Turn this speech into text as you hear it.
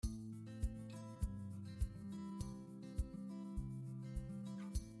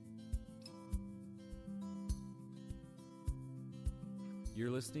You're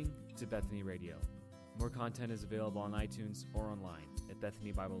listening to Bethany Radio. More content is available on iTunes or online at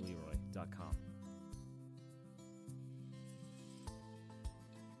BethanyBibleLeroy.com.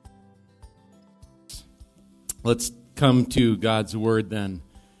 Let's come to God's Word then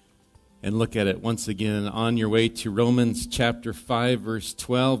and look at it once again. On your way to Romans chapter 5, verse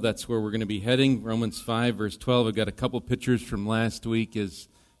 12, that's where we're going to be heading. Romans 5, verse 12. I've got a couple pictures from last week. Is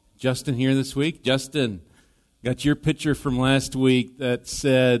Justin here this week? Justin, got your picture from last week that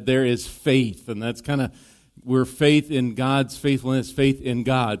said there is faith, and that's kind of, we're faith in God's faithfulness, faith in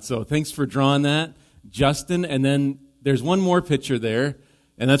God. So thanks for drawing that, Justin. And then there's one more picture there.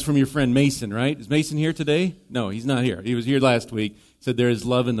 And that's from your friend Mason, right? Is Mason here today? No, he's not here. He was here last week. He said there is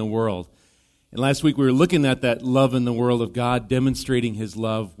love in the world. And last week we were looking at that love in the world of God demonstrating His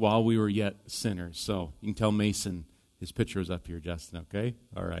love while we were yet sinners. So you can tell Mason his picture is up here, Justin, okay?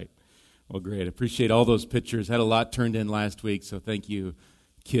 All right. Well, great. I appreciate all those pictures. Had a lot turned in last week, so thank you,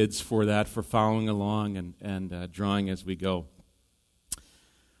 kids, for that, for following along and drawing as we go.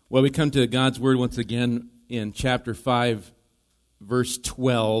 Well, we come to God's Word once again in chapter 5, verse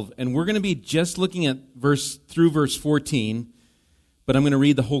 12, and we're going to be just looking at verse 14, but I'm going to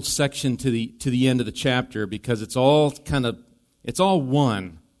read the whole section to the end of the chapter because it's all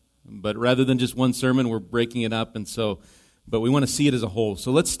one, but rather than just one sermon, we're breaking it up, but we want to see it as a whole.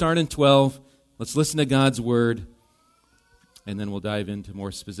 So let's start in 12. Let's listen to God's Word, and then we'll dive into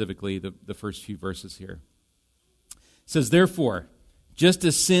more specifically the first few verses here. It says, "Therefore, just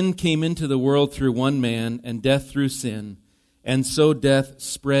as sin came into the world through one man, and death through sin, and so death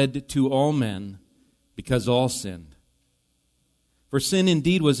spread to all men, because all sinned. For sin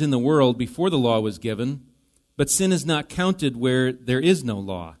indeed was in the world before the law was given, but sin is not counted where there is no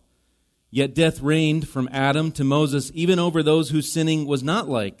law. Yet death reigned from Adam to Moses, even over those whose sinning was not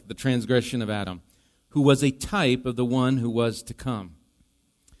like the transgression of Adam, who was a type of the one who was to come.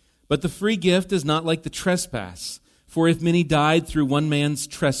 But the free gift is not like the trespass. For if many died through one man's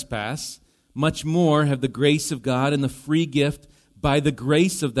trespass, much more have the grace of God and the free gift by the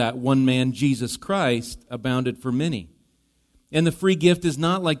grace of that one man, Jesus Christ, abounded for many. And the free gift is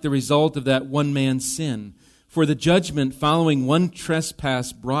not like the result of that one man's sin. For the judgment following one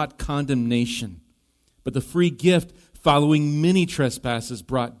trespass brought condemnation, but the free gift following many trespasses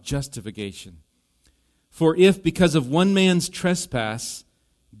brought justification. For if, because of one man's trespass,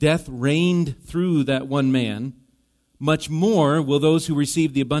 death reigned through that one man, much more will those who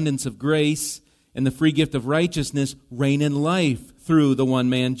receive the abundance of grace and the free gift of righteousness reign in life through the one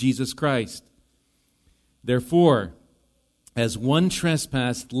man, Jesus Christ. Therefore, as one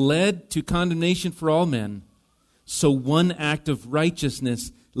trespass led to condemnation for all men, so one act of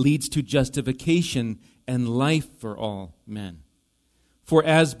righteousness leads to justification and life for all men. For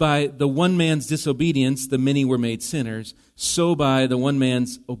as by the one man's disobedience the many were made sinners, so by the one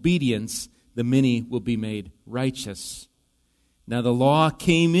man's obedience the many will be made righteous. Now the law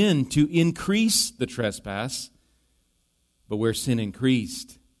came in to increase the trespass, but where sin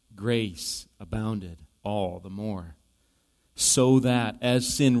increased, grace abounded all the more. So that as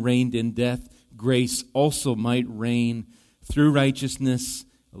sin reigned in death, grace also might reign through righteousness,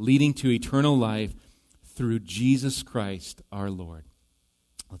 leading to eternal life through Jesus Christ our Lord."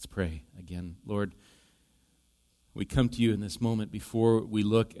 Let's pray again. Lord, we come to you in this moment before we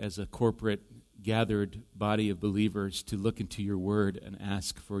look as a corporate gathered body of believers to look into your word and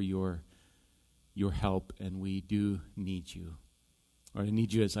ask for your help, and we do need you. Lord, I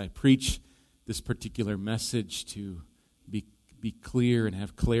need you as I preach this particular message to be clear and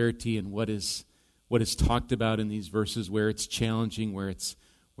have clarity in what is talked about in these verses, where it's challenging, where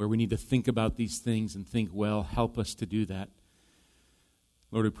we need to think about these things and think, well, help us to do that.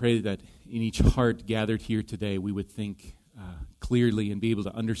 Lord, we pray that in each heart gathered here today, we would think clearly and be able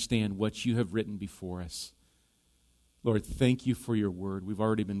to understand what you have written before us. Lord, thank you for your word. We've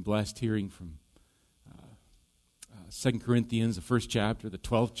already been blessed hearing from 2 Corinthians, the first chapter, the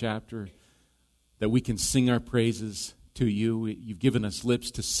 12th chapter, that we can sing our praises to you. You've given us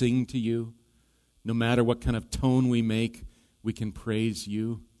lips to sing to you. No matter what kind of tone we make, we can praise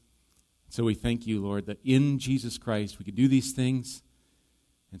you. So we thank you, Lord, that in Jesus Christ we can do these things.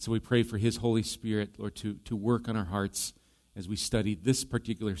 And so we pray for His Holy Spirit, Lord, to work on our hearts as we study this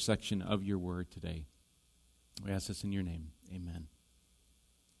particular section of your word today. We ask this in your name. Amen.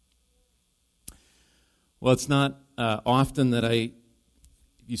 Well, it's not often that if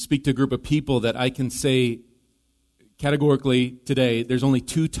you speak to a group of people, that I can say categorically today, there's only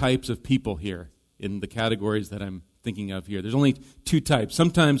two types of people here in the categories that I'm thinking of here. There's only two types.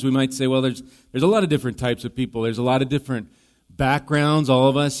 Sometimes we might say, well, there's a lot of different types of people. There's a lot of different backgrounds, all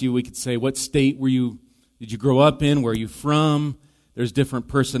of us. We could say, what state did you grow up in? Where are you from? There's different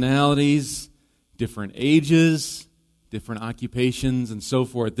personalities, different ages, different occupations, and so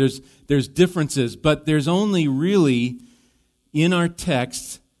forth. There's differences, but there's only really, in our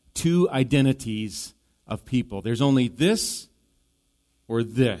text, two identities of people. There's only this or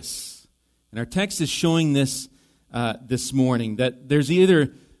this. And our text is showing this this morning, that there's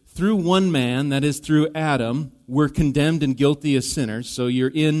either through one man, that is through Adam, we're condemned and guilty as sinners, so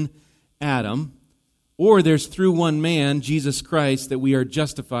you're in Adam, or there's through one man, Jesus Christ, that we are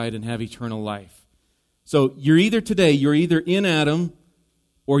justified and have eternal life. So you're either in Adam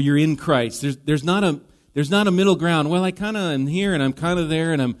or you're in Christ. There's not a middle ground. Well, I kind of am here and I'm kind of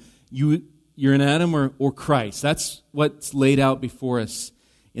there, and you're in Adam or Christ. That's what's laid out before us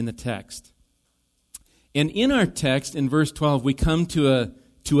in the text. And in our text, in verse 12, we come to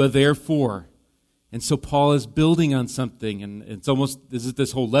a therefore. And so Paul is building on something, and it's almost,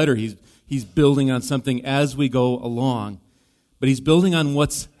 this whole letter, he's building on something as we go along. But he's building on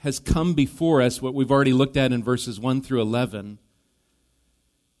what has come before us, what we've already looked at in verses 1 through 11.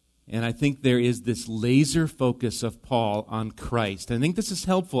 And I think there is this laser focus of Paul on Christ. I think this is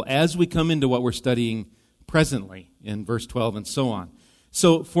helpful as we come into what we're studying presently in verse 12 and so on.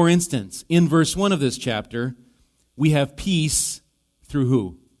 So, for instance, in verse 1 of this chapter, we have peace through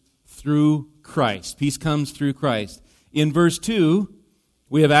who? Through Christ. Peace comes through Christ. In verse 2,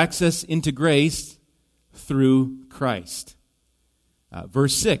 we have access into grace through Christ.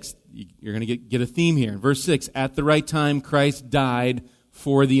 Verse 6, you're going to get a theme here. In verse 6, at the right time, Christ died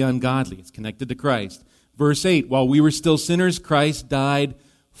for the ungodly. It's connected to Christ. Verse 8, while we were still sinners, Christ died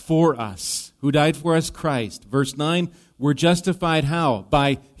for us. Who died for us? Christ. Verse 9, we're justified how?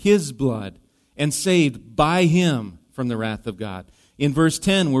 By His blood, and saved by Him from the wrath of God. In verse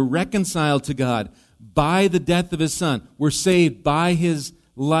 10, we're reconciled to God by the death of His Son. We're saved by His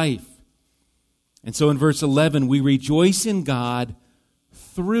life. And so in verse 11, we rejoice in God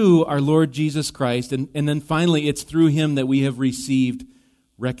through our Lord Jesus Christ. And then finally, it's through Him that we have received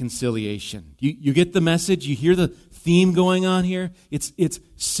reconciliation. You get the message? You hear the theme going on here? It's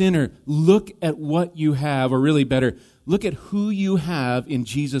sinner, look at what you have, or really better, look at who you have in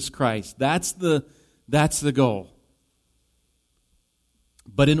Jesus Christ. That's the goal.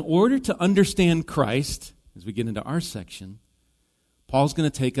 But in order to understand Christ, as we get into our section, Paul's going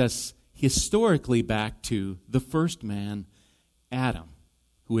to take us historically back to the first man, Adam,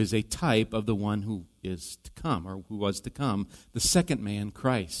 who is a type of the one who is to come, or who was to come, the second man,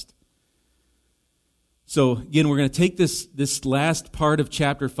 Christ. So again, we're going to take this last part of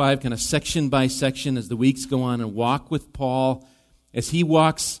chapter 5, kind of section by section as the weeks go on, and walk with Paul as he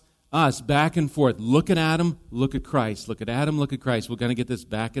walks us back and forth. Look at Adam, look at Christ. Look at Adam, look at Christ. We're going to get this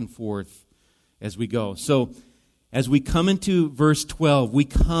back and forth as we go. So as we come into verse 12, we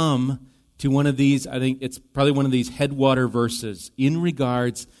come to one of these, I think it's probably one of these headwater verses in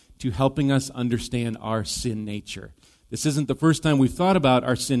regards to helping us understand our sin nature. This isn't the first time we've thought about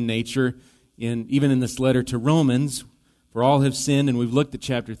our sin nature, even in this letter to Romans. For all have sinned, and we've looked at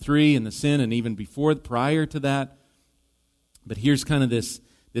chapter 3 and the sin, and even prior to that. But here's kind of this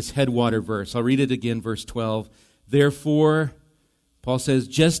headwater verse. I'll read it again, verse 12. Therefore, Paul says,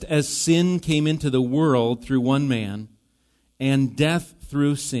 just as sin came into the world through one man, and death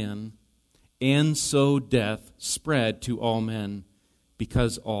through sin, and so death spread to all men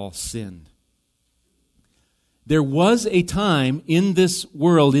because all sinned. There was a time in this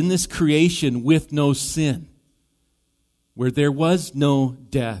world, in this creation, with no sin, where there was no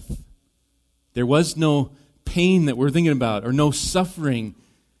death. There was no pain that we're thinking about, or no suffering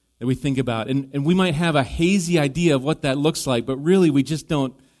that we think about. And we might have a hazy idea of what that looks like, but really we just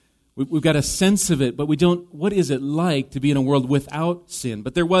don't. We've got a sense of it, but we don't. What is it like to be in a world without sin?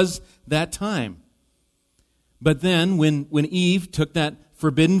 But there was that time. But then when Eve took that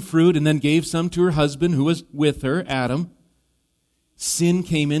forbidden fruit and then gave some to her husband who was with her, Adam, sin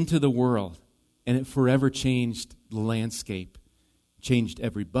came into the world, and it forever changed the landscape, changed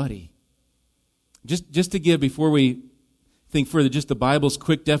everybody. Just to give, before we think further, just the Bible's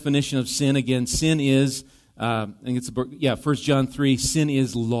quick definition of sin. Again, sin is, I think it's 1 John 3, sin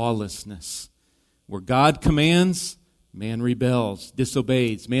is lawlessness. Where God commands, man rebels,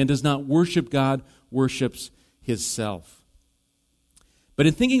 disobeys. Man does not worship God, worships his self. But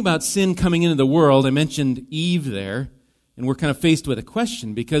in thinking about sin coming into the world, I mentioned Eve there, and we're kind of faced with a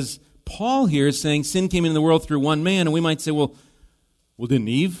question, because Paul here is saying sin came into the world through one man, and we might say, well, didn't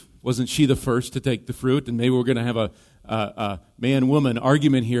Eve? Wasn't she the first to take the fruit? And maybe we're going to have a man-woman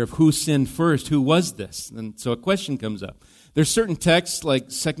argument here of who sinned first, who was this? And so a question comes up. There's certain texts like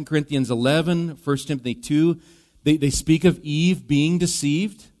 2 Corinthians 11, 1 Timothy 2, they speak of Eve being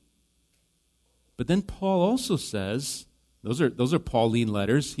deceived. But then Paul also says Those are Pauline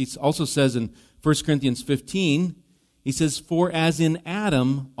letters. He also says in 1 Corinthians 15, he says, "For as in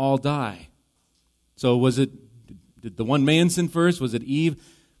Adam all die." So did the one man sin first? Was it Eve?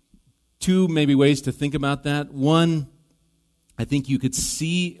 Two maybe ways to think about that. One, I think you could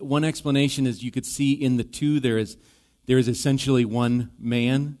see, one explanation is you could see in the two there is essentially one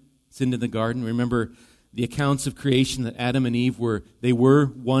man sinned in the garden. Remember the accounts of creation that Adam and Eve were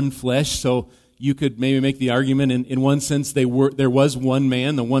one flesh, so you could maybe make the argument in one sense there was one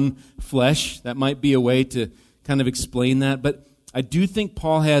man, the one flesh. That might be a way to kind of explain that. But I do think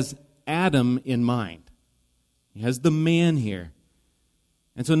Paul has Adam in mind. He has the man here.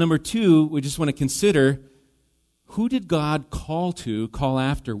 And so number two, we just want to consider, who did God call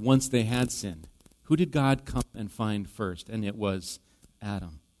after once they had sinned? Who did God come and find first? And it was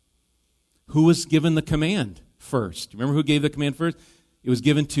Adam. Who was given the command first? Remember who gave the command first? It was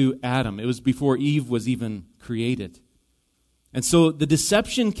given to Adam. It was before Eve was even created. And so the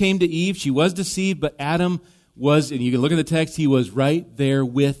deception came to Eve. She was deceived, but Adam was, and you can look at the text, he was right there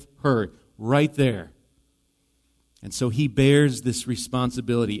with her, right there. And so he bears this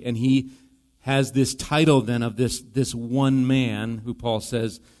responsibility, and he has this title then of this one man, who Paul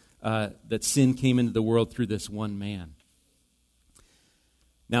says that sin came into the world through this one man.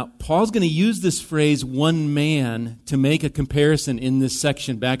 Now, Paul's going to use this phrase, one man, to make a comparison in this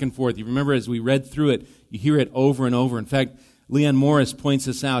section back and forth. You remember as we read through it, you hear it over and over. In fact, Leon Morris points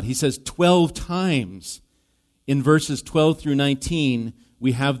this out. He says 12 times in verses 12 through 19,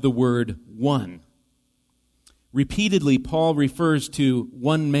 we have the word one. Repeatedly, Paul refers to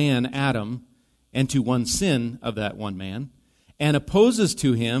one man, Adam, and to one sin of that one man, and opposes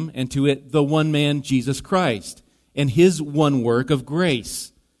to him and to it the one man, Jesus Christ, and his one work of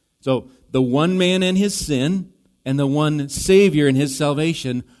grace. So the one man and his sin and the one Savior and his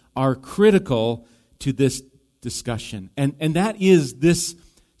salvation are critical to this discussion. And that is this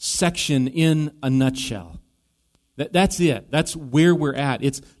section in a nutshell. That's it. That's where we're at.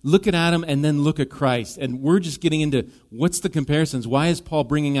 It's look at Adam and then look at Christ. And we're just getting into what's the comparisons. Why is Paul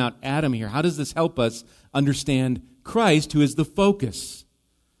bringing out Adam here? How does this help us understand Christ, who is the focus?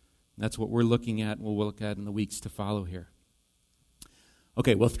 That's what we're looking at and we'll look at in the weeks to follow here.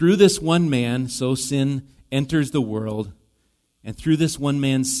 Okay, well, through this one man, so sin enters the world. And through this one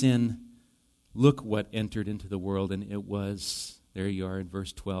man's sin, look what entered into the world. And it was, there you are in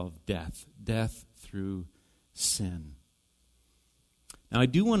verse 12, death. Death through sin. Now, we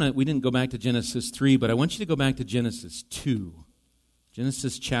didn't go back to Genesis 3, but I want you to go back to Genesis 2.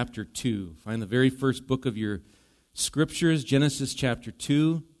 Genesis chapter 2. Find the very first book of your scriptures, Genesis chapter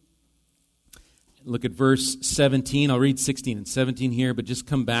 2. Look at verse 17. I'll read 16 and 17 here, but just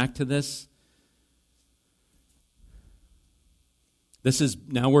come back to this. This is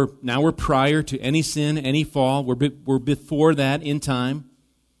now we're prior to any sin, any fall. We're before that in time.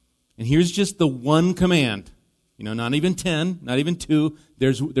 And here's just the one command. Not even 10, not even 2.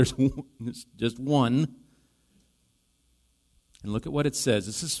 There's just one. And look at what it says.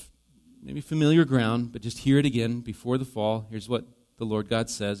 This is maybe familiar ground, but just hear it again before the fall. Here's what the Lord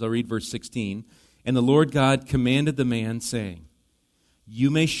God says. I'll read verse 16. And the Lord God commanded the man, saying, "You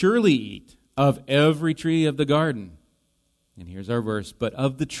may surely eat of every tree of the garden." And here's our verse. "But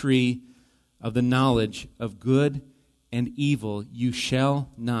of the tree of the knowledge of good and evil you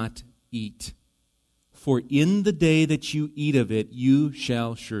shall not eat. For in the day that you eat of it, you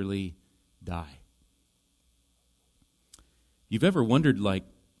shall surely die." You've ever wondered, like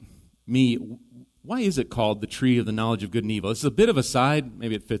me, why is it called the tree of the knowledge of good and evil? It's a bit of a side.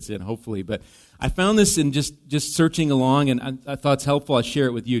 Maybe it fits in, hopefully. But I found this in just searching along, and I thought it's helpful. I'll share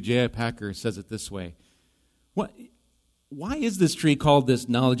it with you. J.I. Packer says it this way. Why is this tree called this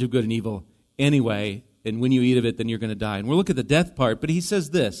knowledge of good and evil anyway? And when you eat of it, then you're going to die. And we'll look at the death part. But he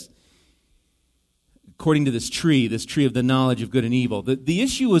says this. According to this tree of the knowledge of good and evil, the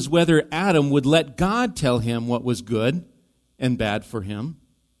issue was whether Adam would let God tell him what was good and bad for him,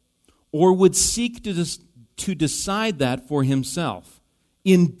 or would seek to decide that for himself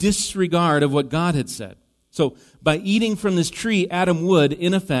in disregard of what God had said. So by eating from this tree, Adam would,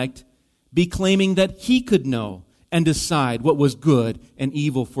 in effect, be claiming that he could know and decide what was good and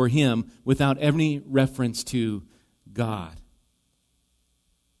evil for him without any reference to God.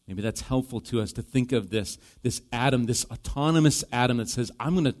 Maybe that's helpful to us to think of this Adam, this autonomous Adam that says,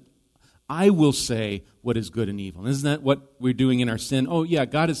 I will say what is good and evil. And isn't that what we're doing in our sin? Oh, yeah,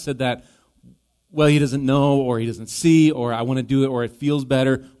 God has said that. Well, he doesn't know, or he doesn't see, or I want to do it, or it feels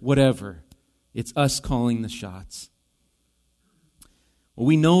better, whatever. It's us calling the shots. Well,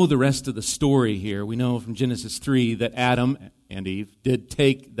 we know the rest of the story here. We know from Genesis 3 that Adam and Eve did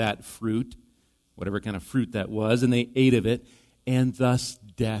take that fruit, whatever kind of fruit that was, and they ate of it, and thus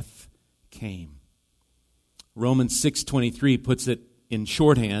death came. Romans 6:23 puts it in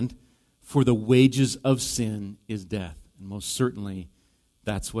shorthand, for the wages of sin is death. And most certainly,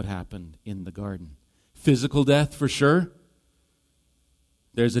 that's what happened in the garden. Physical death, for sure.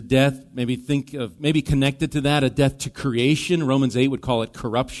 There's a death, maybe connected to that, a death to creation. Romans 8 would call it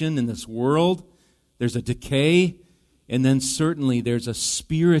corruption in this world. There's a decay, and then certainly there's a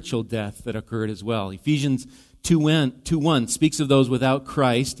spiritual death that occurred as well. Ephesians 2:1 speaks of those without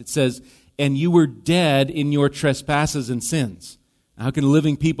Christ. It says, and you were dead in your trespasses and sins. How can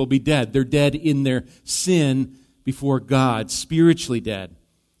living people be dead? They're dead in their sin before God, spiritually dead.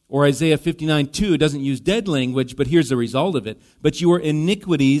 Or Isaiah 59:2 doesn't use dead language, but here's the result of it. But your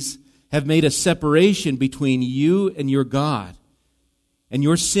iniquities have made a separation between you and your God, and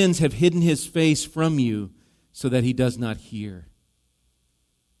your sins have hidden his face from you so that he does not hear.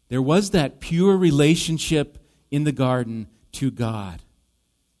 There was that pure relationship in the garden to God.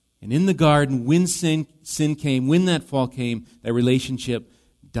 And in the garden, when sin came, when that fall came, that relationship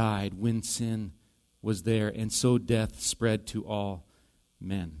died when sin was there, and so death spread to all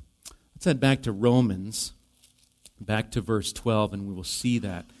men. Let's head back to Romans, back to verse 12, and we will see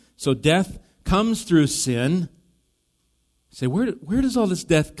that. So death comes through sin. You say, where does all this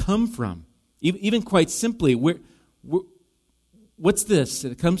death come from? Even quite simply, what's this?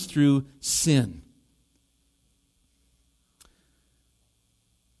 It comes through sin.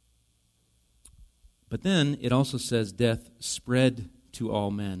 But then it also says death spread to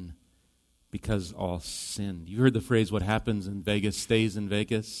all men because all sinned. You heard the phrase, what happens in Vegas stays in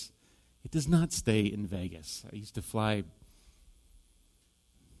Vegas. It does not stay in Vegas. I used to fly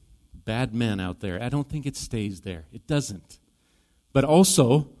bad men out there. I don't think it stays there. It doesn't. But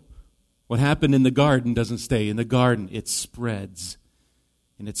also, what happened in the garden doesn't stay in the garden. It spreads.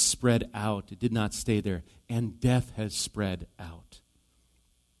 And it's spread out. It did not stay there. And death has spread out.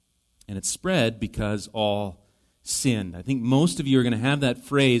 And it spread because all sinned. I think most of you are going to have that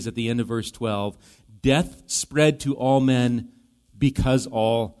phrase at the end of verse 12. Death spread to all men because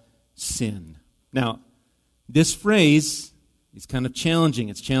all sinned. Now, this phrase is kind of challenging.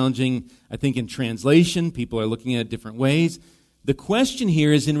 It's challenging, I think, in translation. People are looking at it different ways. The question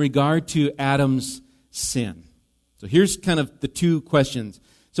here is in regard to Adam's sin. So here's kind of the two questions.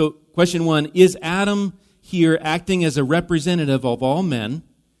 So question one, is Adam here acting as a representative of all men,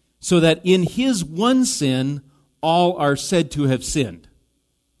 so that in his one sin, all are said to have sinned?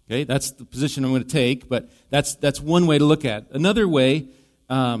 Okay, that's the position I'm going to take, but that's one way to look at it. Another way,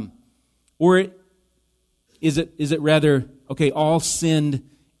 or is it rather, okay, all sinned,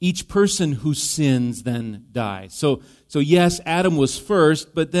 each person who sins then dies. So yes, Adam was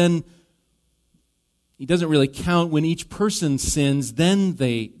first, but then he doesn't really count. When each person sins, then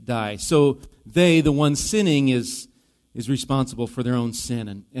they die. So they, the one sinning, is responsible for their own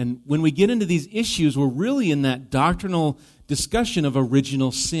sin. And when we get into these issues, we're really in that doctrinal discussion of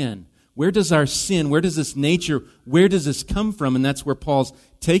original sin. Where does our sin, where does this nature, where does this come from? And that's where Paul's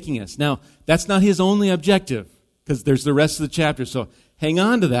taking us. Now, that's not his only objective, because there's the rest of the chapter, so hang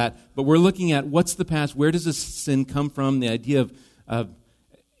on to that. But we're looking at what's the past, where does this sin come from, the idea of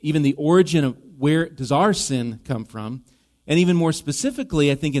even the origin of where does our sin come from, and even more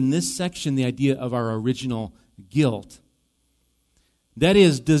specifically, I think in this section, the idea of our original guilt. That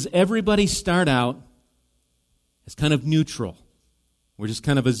is, does everybody start out as kind of neutral? We're just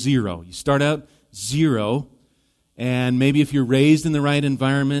kind of a zero. You start out zero, and maybe if you're raised in the right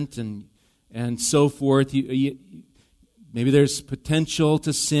environment and so forth, maybe there's potential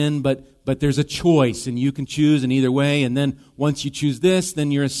to sin, but there's a choice, and you can choose in either way, and then once you choose this,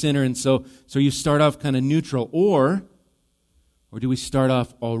 then you're a sinner, and so you start off kind of neutral. Or do we start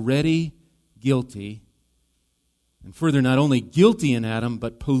off already guilty, and further, not only guilty in Adam,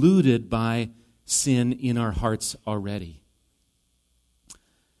 but polluted by sin in our hearts already?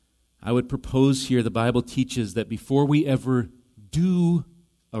 I would propose here the Bible teaches that before we ever do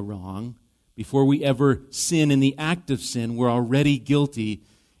a wrong, before we ever sin in the act of sin, we're already guilty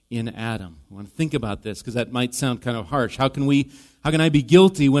in Adam. I want to think about this because that might sound kind of harsh. How can I be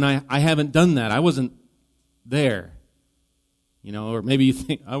guilty when I haven't done that? I wasn't there. Or maybe you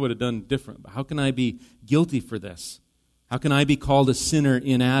think, I would have done different. How can I be guilty for this? How can I be called a sinner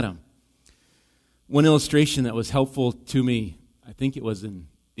in Adam? One illustration that was helpful to me, I think it was in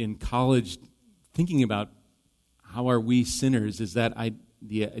college, thinking about how are we sinners, is that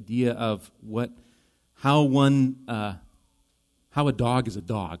the idea of how a dog is a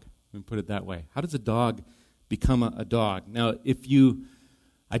dog. Let me put it that way. How does a dog become a dog? Now, if you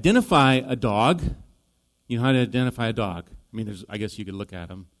identify a dog, you know how to identify a dog. I mean, I guess you could look at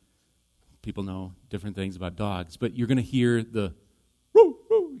them, people know different things about dogs, but you're going to hear the woo,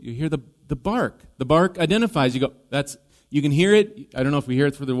 woo. You hear the bark. The bark identifies. You go, you can hear it. I don't know if we hear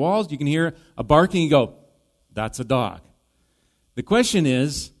it through the walls. You can hear a barking. You go, that's a dog. The question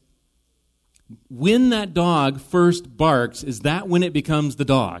is, when that dog first barks, is that when it becomes the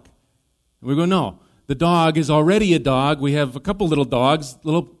dog? And we go, no. The dog is already a dog. We have a couple little dogs,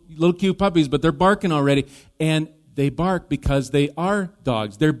 little cute puppies, but they're barking already. And they bark because they are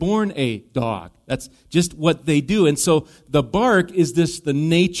dogs. They're born a dog. That's just what they do. And so the bark is the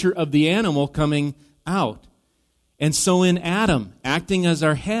nature of the animal coming out. And so in Adam, acting as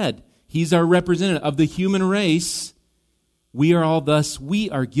our head, he's our representative of the human race. We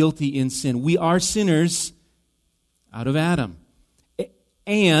are guilty in sin. We are sinners out of Adam.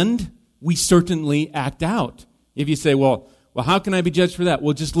 And we certainly act out. If you say, well, how can I be judged for that?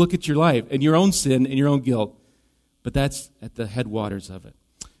 Well, just look at your life and your own sin and your own guilt. But that's at the headwaters of it.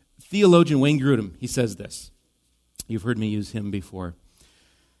 Theologian Wayne Grudem, he says this. You've heard me use him before.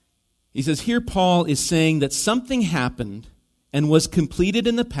 He says, here Paul is saying that something happened and was completed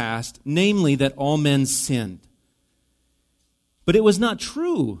in the past, namely that all men sinned. But it was not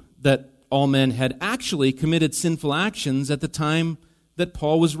true that all men had actually committed sinful actions at the time that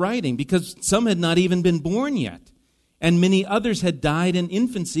Paul was writing, because some had not even been born yet, and many others had died in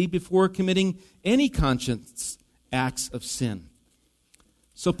infancy before committing any conscious acts of sin.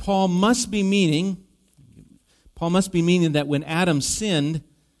 So Paul must be meaning that when Adam sinned,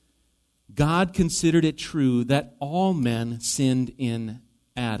 God considered it true that all men sinned in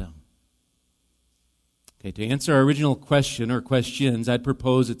Adam. Okay, to answer our original question or questions, I'd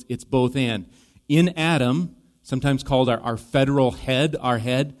propose it's both and. In Adam, sometimes called our federal head, our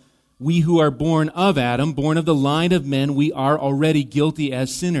head, we who are born of Adam, born of the line of men, we are already guilty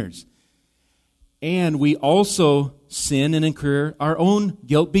as sinners. And we also sin and incur our own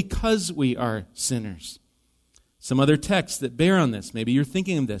guilt because we are sinners. Some other texts that bear on this, maybe you're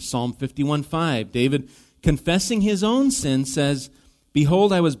thinking of this, Psalm 51:5. David, confessing his own sin, says,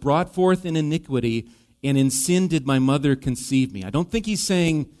 "Behold, I was brought forth in iniquity, and in sin did my mother conceive me." I don't think he's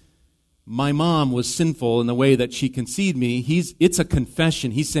saying my mom was sinful in the way that she conceived me. It's a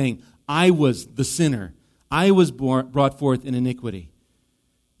confession. He's saying, I was the sinner. I was brought forth in iniquity.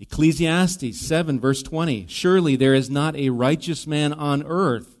 Ecclesiastes 7, verse 20, "Surely there is not a righteous man on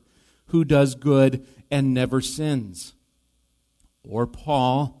earth who does good and never sins." Or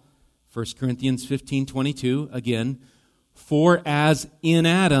Paul, 1 Corinthians 15:22, again, "For as in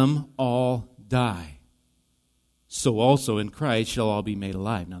Adam all die, so also in Christ shall all be made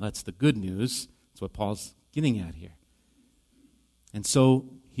alive." Now that's the good news. That's what Paul's getting at here. And so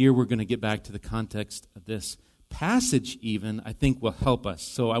here we're going to get back to the context of this passage even, I think will help us.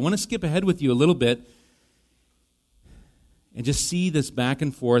 So I want to skip ahead with you a little bit and just see this back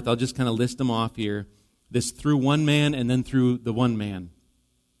and forth. I'll just kind of list them off here. This through one man and then through the one man.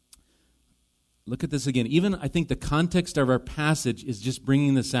 Look at this again. Even I think the context of our passage is just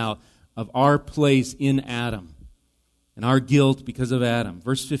bringing this out of our place in Adam and our guilt because of Adam.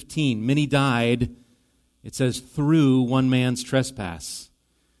 Verse 15, many died, it says, through one man's trespass.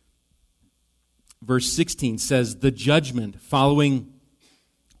 Verse 16 says, the judgment following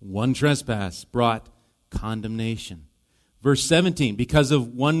one trespass brought condemnation. Verse 17, because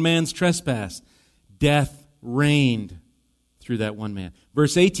of one man's trespass, death reigned through that one man.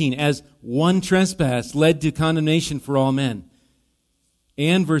 Verse 18, as one trespass led to condemnation for all men.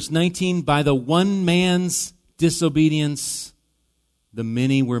 And verse 19, by the one man's disobedience, the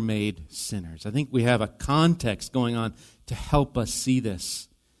many were made sinners. I think we have a context going on to help us see this.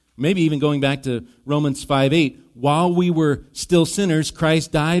 Maybe even going back to Romans 5:8, while we were still sinners,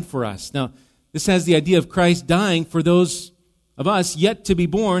 Christ died for us. Now, this has the idea of Christ dying for those of us yet to be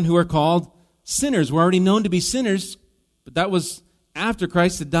born who are called sinners. We're already known to be sinners, but that was after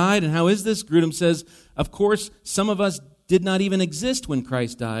Christ had died. And how is this? Grudem says, of course, some of us did not even exist when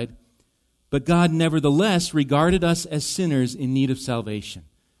Christ died, but God nevertheless regarded us as sinners in need of salvation.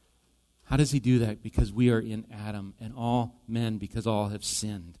 How does he do that? Because we are in Adam, and all men, because all have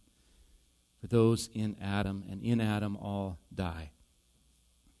sinned. For those in Adam, and in Adam all die.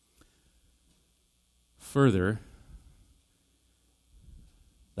 Further,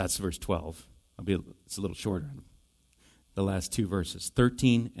 that's verse 12. It's a little shorter. The last two verses,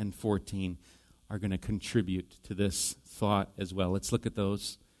 13 and 14, are going to contribute to this thought as well. Let's look at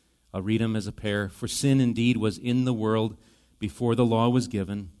those. I'll read them as a pair. For sin indeed was in the world before the law was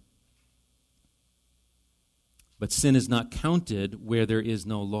given, but sin is not counted where there is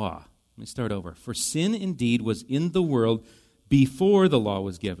no law. Let me start over. For sin indeed was in the world before the law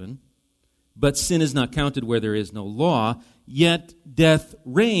was given, but sin is not counted where there is no law. Yet death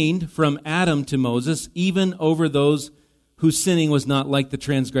reigned from Adam to Moses, even over those whose sinning was not like the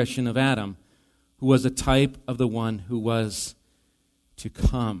transgression of Adam, who was a type of the one who was to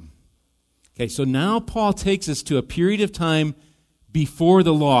come. Okay, so now Paul takes us to a period of time before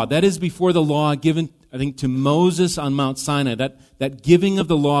the law. That is before the law given, I think, to Moses on Mount Sinai. That giving of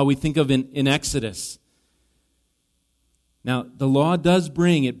the law we think of in Exodus. Now, the law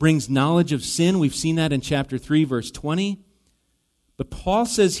brings knowledge of sin. We've seen that in chapter 3, verse 20. But Paul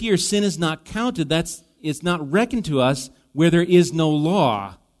says here, sin is not counted. It's not reckoned to us where there is no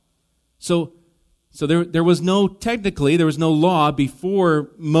law. So there was no law before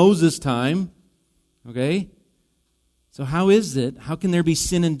Moses' time. Okay? So how can there be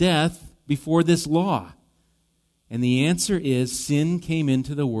sin and death before this law? And the answer is sin came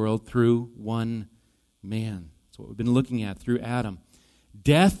into the world through one man. That's what we've been looking at, through Adam.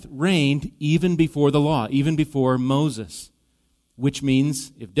 Death reigned even before the law, even before Moses. Which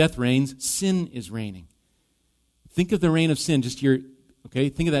means, if death reigns, sin is reigning. Think of the reign of sin, think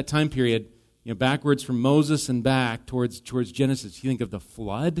of that time period, backwards from Moses and back towards Genesis. You think of the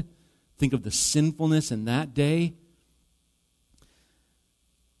flood, think of the sinfulness in that day.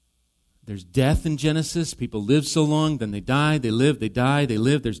 There's death in Genesis. People live so long, then they die, they live, they die, they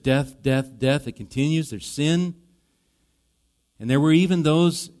live. There's death, death, death. It continues. There's sin. And there were even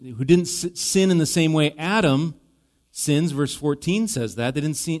those who didn't sin in the same way Adam sins. Verse 14 says that. They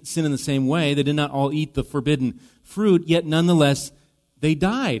didn't sin in the same way. They did not all eat the forbidden fruit, yet nonetheless they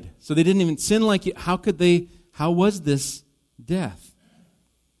died. So they didn't even sin like it. How was this death?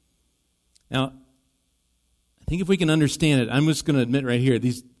 Now, I think if we can understand it, I'm just going to admit right here,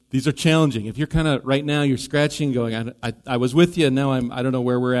 these are challenging. If you're kind of, right now, you're scratching, going, I was with you, and now I don't know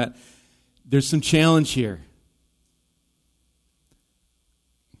where we're at. There's some challenge here.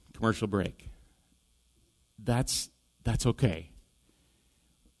 Commercial break. That's okay.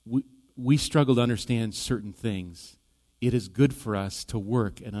 We struggle to understand certain things. It is good for us to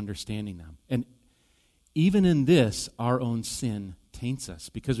work at understanding them. And even in this, our own sin taints us,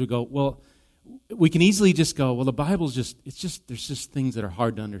 because we go, well, we can easily just go, well, the Bible's there's just things that are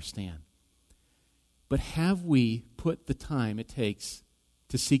hard to understand. But have we put the time it takes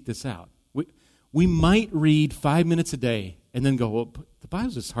to seek this out? We might read 5 minutes a day and then go, well, the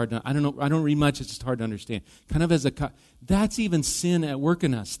Bible's just hard to, I don't read much, it's just hard to understand. Kind of that's even sin at work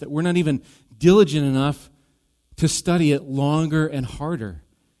in us, that we're not even diligent enough to study it longer and harder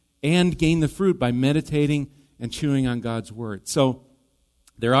and gain the fruit by meditating and chewing on God's Word. So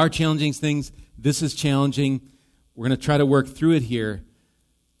there are challenging things. This is challenging. We're going to try to work through it here.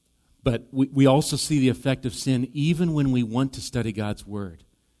 But we also see the effect of sin even when we want to study God's Word.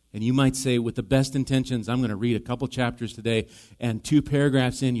 And you might say, with the best intentions, I'm going to read a couple chapters today, and 2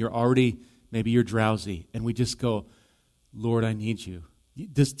 paragraphs in, maybe you're drowsy. And we just go, Lord, I need you.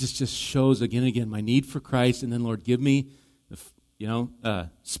 This just shows again and again my need for Christ. And then, Lord, give me,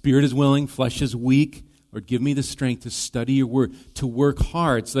 spirit is willing, flesh is weak. Lord, give me the strength to study your Word, to work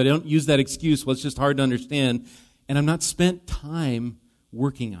hard, so that I don't use that excuse, well, it's just hard to understand, and I'm not spent time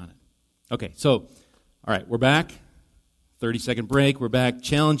working on it. Okay, so, all right, we're back. 30-second break. We're back.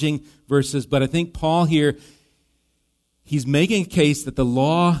 Challenging verses. But I think Paul here, he's making a case that the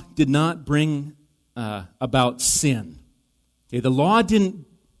law did not bring about sin. Okay, the law didn't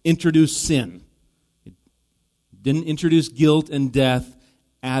introduce sin. It didn't introduce guilt and death.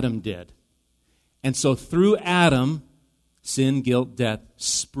 Adam did. And so through Adam, sin, guilt, death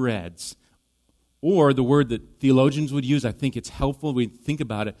spreads. Or the word that theologians would use, I think it's helpful, we think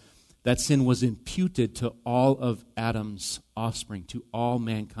about it, that sin was imputed to all of Adam's offspring, to all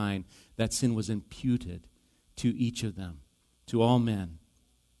mankind. That sin was imputed to each of them, to all men.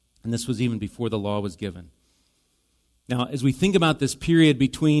 And this was even before the law was given. Now, as we think about this period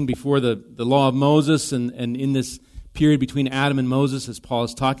before the law of Moses and in this period between Adam and Moses, as Paul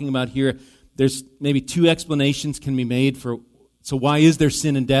is talking about here, there's maybe 2 explanations can be made for, so why is there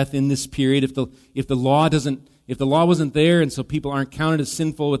sin and death in this period? If the law wasn't there and so people aren't counted as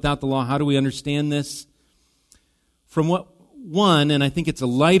sinful without the law, how do we understand this? From and I think it's a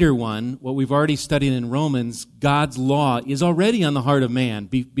lighter one, what we've already studied in Romans, God's law is already on the heart of man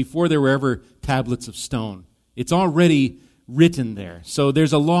before there were ever tablets of stone. It's already written there. So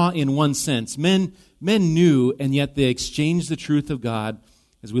there's a law in one sense. Men knew, and yet they exchanged the truth of God.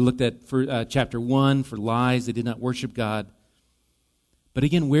 As we looked at chapter 1, for lies, they did not worship God. But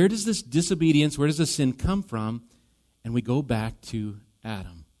again, where does this disobedience, where does this sin come from? And we go back to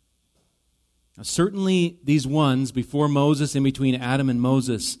Adam. Now, certainly these ones before Moses, in between Adam and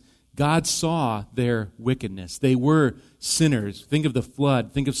Moses, God saw their wickedness. They were sinners. Think of the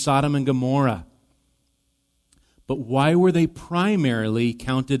flood. Think of Sodom and Gomorrah. But why were they primarily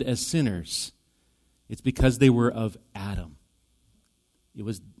counted as sinners? It's because they were of Adam. It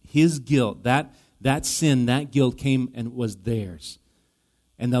was his guilt. That sin, that guilt came and was theirs.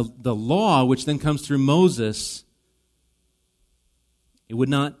 And the law, which then comes through Moses, it would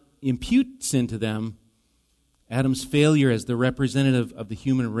not impute sin to them. Adam's failure as the representative of the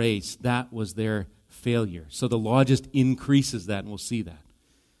human race, that was their failure. So the law just increases that, and we'll see that.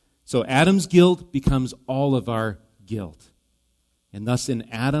 So Adam's guilt becomes all of our guilt. And thus in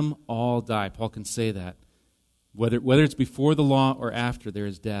Adam all die. Paul can say that. Whether it's before the law or after, there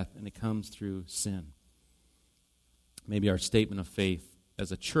is death, and it comes through sin. Maybe our statement of faith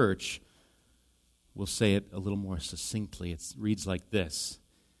as a church, we'll say it a little more succinctly. It reads like this.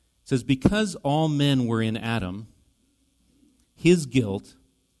 It says, because all men were in Adam, his guilt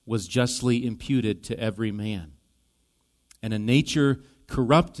was justly imputed to every man. And a nature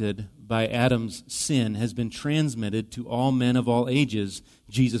corrupted by Adam's sin has been transmitted to all men of all ages,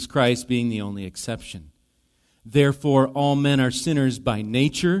 Jesus Christ being the only exception. Therefore, all men are sinners by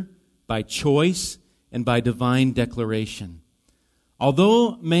nature, by choice, and by divine declaration.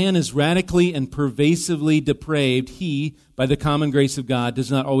 Although man is radically and pervasively depraved, he, by the common grace of God,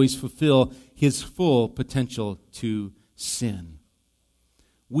 does not always fulfill his full potential to sin.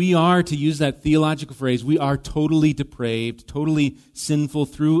 We are, to use that theological phrase, we are totally depraved, totally sinful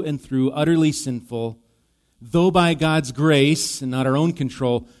through and through, utterly sinful. Though by God's grace and not our own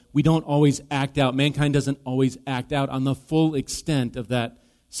control, we don't always act out. Mankind doesn't always act out on the full extent of that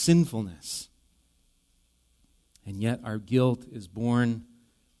sinfulness. And yet our guilt is born,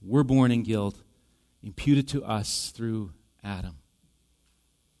 we're born in guilt, imputed to us through Adam.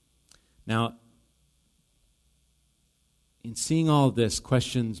 Now, in seeing all of this,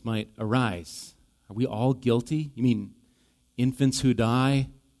 questions might arise. Are we all guilty? You mean infants who die,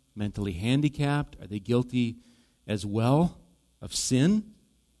 mentally handicapped, are they guilty as well of sin?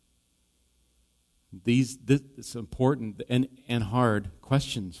 This is important and hard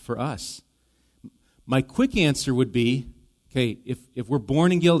questions for us. My quick answer would be, okay, if we're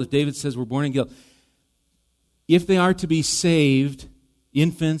born in guilt, if David says we're born in guilt, if they are to be saved,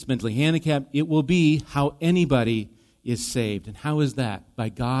 infants, mentally handicapped, it will be how anybody is saved. And how is that? By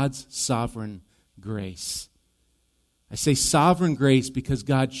God's sovereign grace. I say sovereign grace because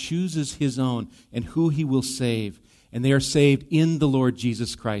God chooses his own and who he will save. And they are saved in the Lord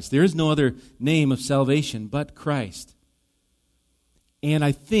Jesus Christ. There is no other name of salvation but Christ. And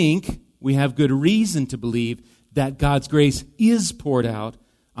I think we have good reason to believe that God's grace is poured out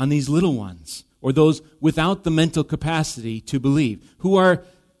on these little ones, or those without the mental capacity to believe, who are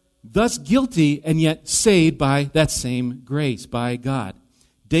thus guilty and yet saved by that same grace, by God.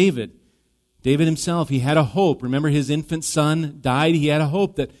 David himself, he had a hope. Remember, his infant son died. He had a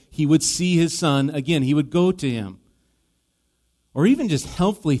hope that he would see his son again. He would go to him. Or even just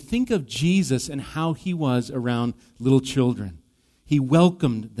helpfully think of Jesus and how he was around little children. He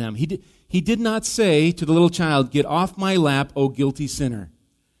welcomed them. He did not say to the little child, "Get off my lap, O guilty sinner."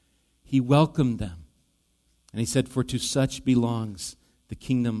 He welcomed them. And he said, "For to such belongs the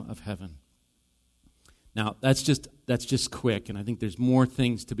kingdom of heaven." Now, that's just quick, and I think there's more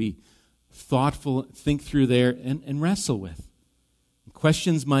things to be thoughtful, think through there, and wrestle with.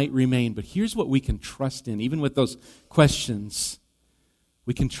 Questions might remain, but here's what we can trust in. Even with those questions,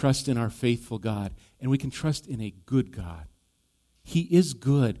 we can trust in our faithful God, and we can trust in a good God. He is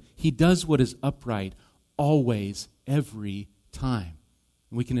good. He does what is upright always, every time.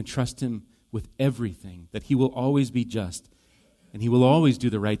 And we can entrust him with everything, that he will always be just, and he will always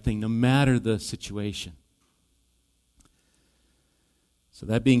do the right thing, no matter the situation. So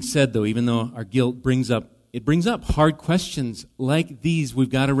that being said, though, even though our guilt brings up hard questions like these,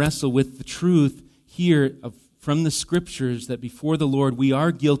 we've got to wrestle with the truth here from the Scriptures that before the Lord we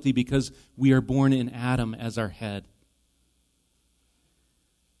are guilty because we are born in Adam as our head.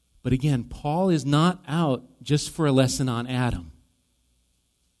 But again, Paul is not out just for a lesson on Adam.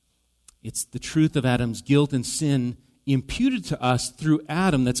 It's the truth of Adam's guilt and sin imputed to us through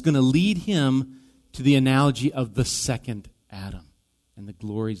Adam that's going to lead him to the analogy of the second Adam and the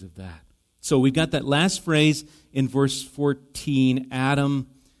glories of that. So we've got that last phrase in verse 14, Adam,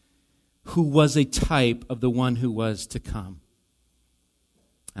 who was a type of the one who was to come.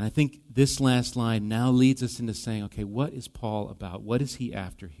 And I think this last line now leads us into saying, okay, what is Paul about? What is he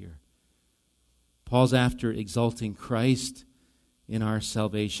after here? Paul's after exalting Christ in our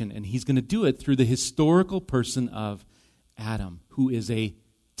salvation, and he's going to do it through the historical person of Adam, who is a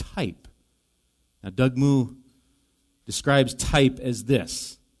type. Now, Doug Moo describes type as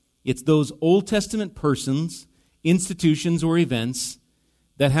this. It's those Old Testament persons, institutions, or events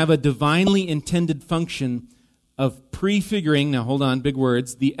that have a divinely intended function of prefiguring, now hold on, big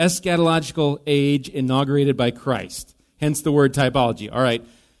words, the eschatological age inaugurated by Christ. Hence the word typology. All right,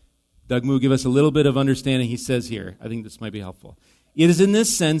 Doug Moo, give us a little bit of understanding. He says here, I think this might be helpful. It is in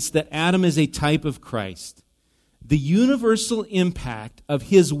this sense that Adam is a type of Christ. The universal impact of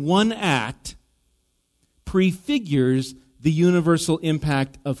his one act prefigures the universal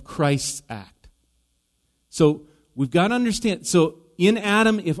impact of Christ's act. So we've got to understand, so in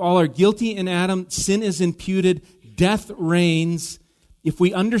Adam, if all are guilty in Adam, sin is imputed, death reigns. If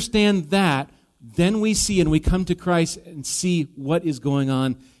we understand that, then we see and we come to Christ and see what is going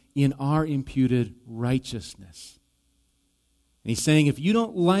on in our imputed righteousness. And he's saying if you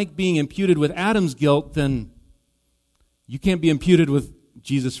don't like being imputed with Adam's guilt, then you can't be imputed with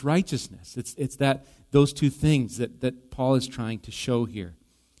Jesus' righteousness. It's that those two things that Paul is trying to show here.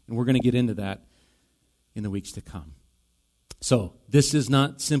 And we're going to get into that in the weeks to come. So, this is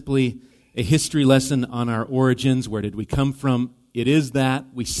not simply a history lesson on our origins. Where did we come from? It is that.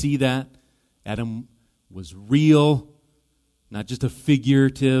 We see that. Adam was real, not just a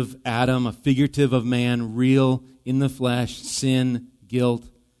figurative Adam, a figurative of man, real in the flesh, sin, guilt.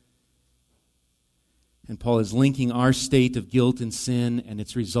 And Paul is linking our state of guilt and sin and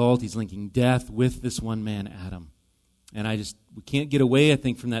its result. He's linking death with this one man, Adam. And we can't get away, I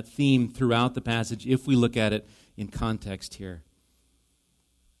think, from that theme throughout the passage if we look at it in context here.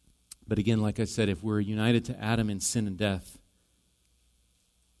 But again, like I said, if we're united to Adam in sin and death,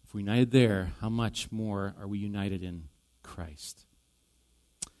 if we're united there, how much more are we united in Christ?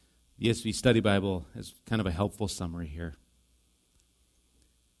 The ESV Study Bible has kind of a helpful summary here.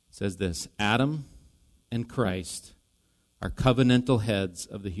 It says this: Adam and Christ are covenantal heads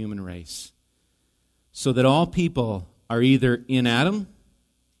of the human race, so that all people are either in Adam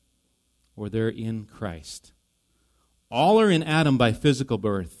or they're in Christ. All are in Adam by physical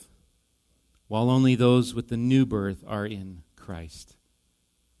birth, while only those with the new birth are in Christ.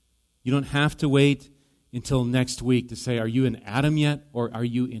 You don't have to wait until next week to say, are you in Adam yet, or are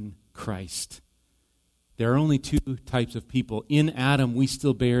you in Christ? There are only two types of people. In Adam, we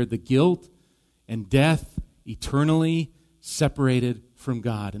still bear the guilt and death, eternally separated from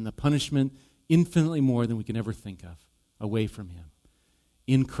God, and the punishment infinitely more than we can ever think of, away from Him.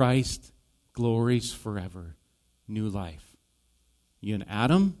 In Christ, glories forever, new life. You in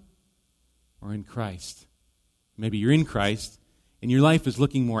Adam or in Christ? Maybe you're in Christ, and your life is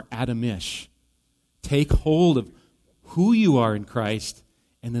looking more Adamish. Take hold of who you are in Christ,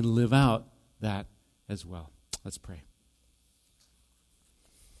 and then live out that as well. Let's pray.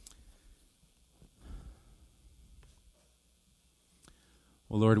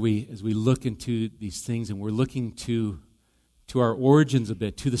 Well, Lord, as we look into these things, and we're looking to our origins a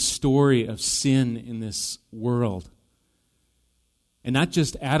bit, to the story of sin in this world, and not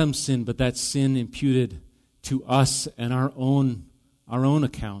just Adam's sin, but that sin imputed to us and our own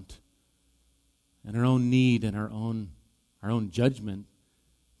account, and our own need, and our own judgment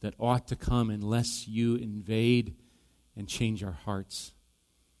that ought to come unless you invade and change our hearts.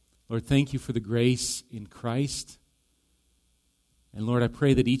 Lord, thank you for the grace in Christ. And Lord, I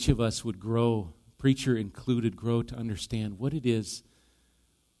pray that each of us would grow, preacher included, grow to understand what it is,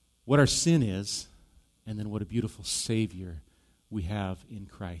 what our sin is, and then what a beautiful Savior we have in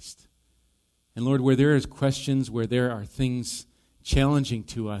Christ. And Lord, where there is questions, where there are things challenging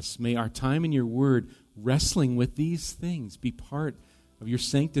to us, may our time in your word wrestling with these things be part of your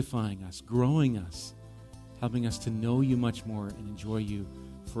sanctifying us, growing us, helping us to know you much more and enjoy you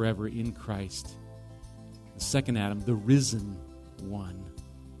forever in Christ. The second Adam, the risen one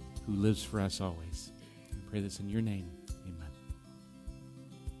who lives for us always. I pray this in your name. Amen.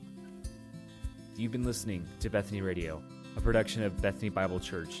 You've been listening to Bethany Radio, a production of Bethany Bible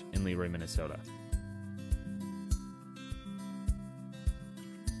Church in Leroy, Minnesota.